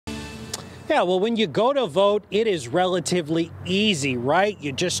Yeah, well, when you go to vote, it is relatively easy, right?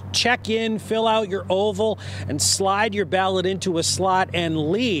 You just check in, fill out your oval, and slide your ballot into a slot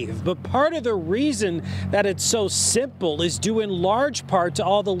and leave. But part of the reason that it's so simple is due in large part to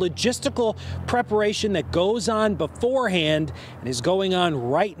all the logistical preparation that goes on beforehand and is going on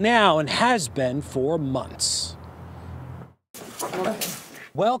right now and has been for months.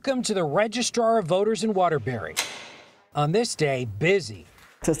 Welcome to the Registrar of Voters in Waterbury. On this day, busy,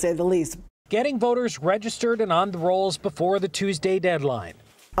 to say the least. Getting voters registered and on the rolls before the Tuesday deadline.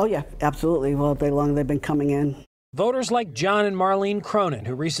 Oh, yeah, absolutely. All day long they've been coming in. Voters like John and Marlene Cronin,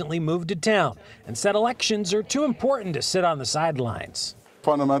 who recently moved to town and said elections are too important to sit on the sidelines.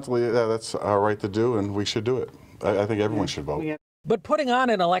 Fundamentally, yeah, that's our right to do, and we should do it. I think everyone should vote. But putting on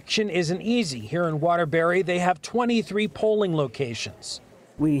an election isn't easy. Here in Waterbury, they have 23 polling locations.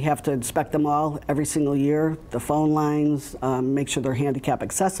 We have to inspect them all every single year, the phone lines, make sure they're handicap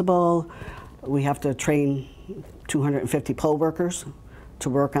accessible. We have to train 250 poll workers to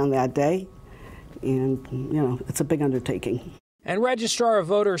work on that day. And, you know, it's a big undertaking. And Registrar of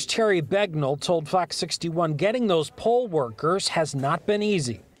Voters Terry Begnell told Fox 61 getting those poll workers has not been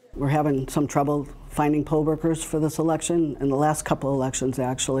easy. We're having some trouble finding poll workers for this election, in the last couple elections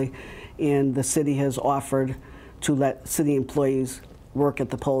actually, and the city has offered to let city employees work at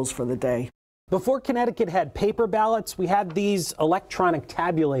the polls for the day. Before Connecticut had paper ballots, we had these electronic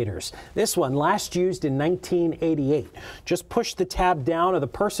tabulators. This one, last used in 1988. Just push the tab down of the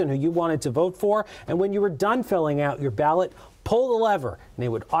person who you wanted to vote for, and when you were done filling out your ballot, pull the lever, and they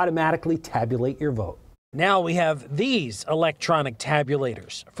would automatically tabulate your vote. Now we have these electronic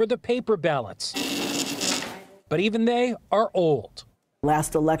tabulators for the paper ballots. But even they are old.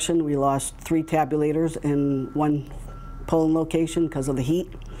 Last election, we lost 3 tabulators in one polling location because of the heat.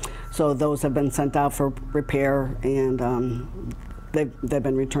 So those have been sent out for repair, and they've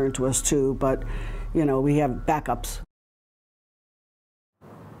been returned to us too. But, you know, we have backups.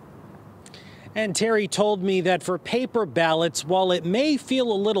 And Terry told me that for paper ballots, while it may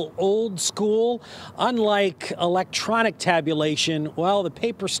feel a little old school, unlike electronic tabulation, well, the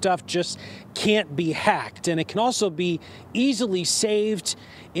paper stuff just can't be hacked. And it can also be easily saved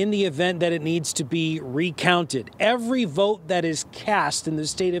in the event that it needs to be recounted. Every vote that is cast in the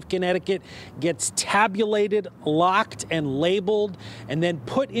state of Connecticut gets tabulated, locked, and labeled, and then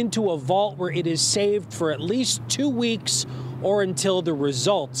put into a vault where it is saved for at least 2 weeks or until the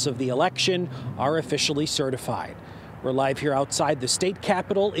results of the election are officially certified. We're live here outside the state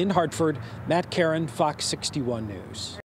capitol in Hartford. Matt Karen, Fox 61 News.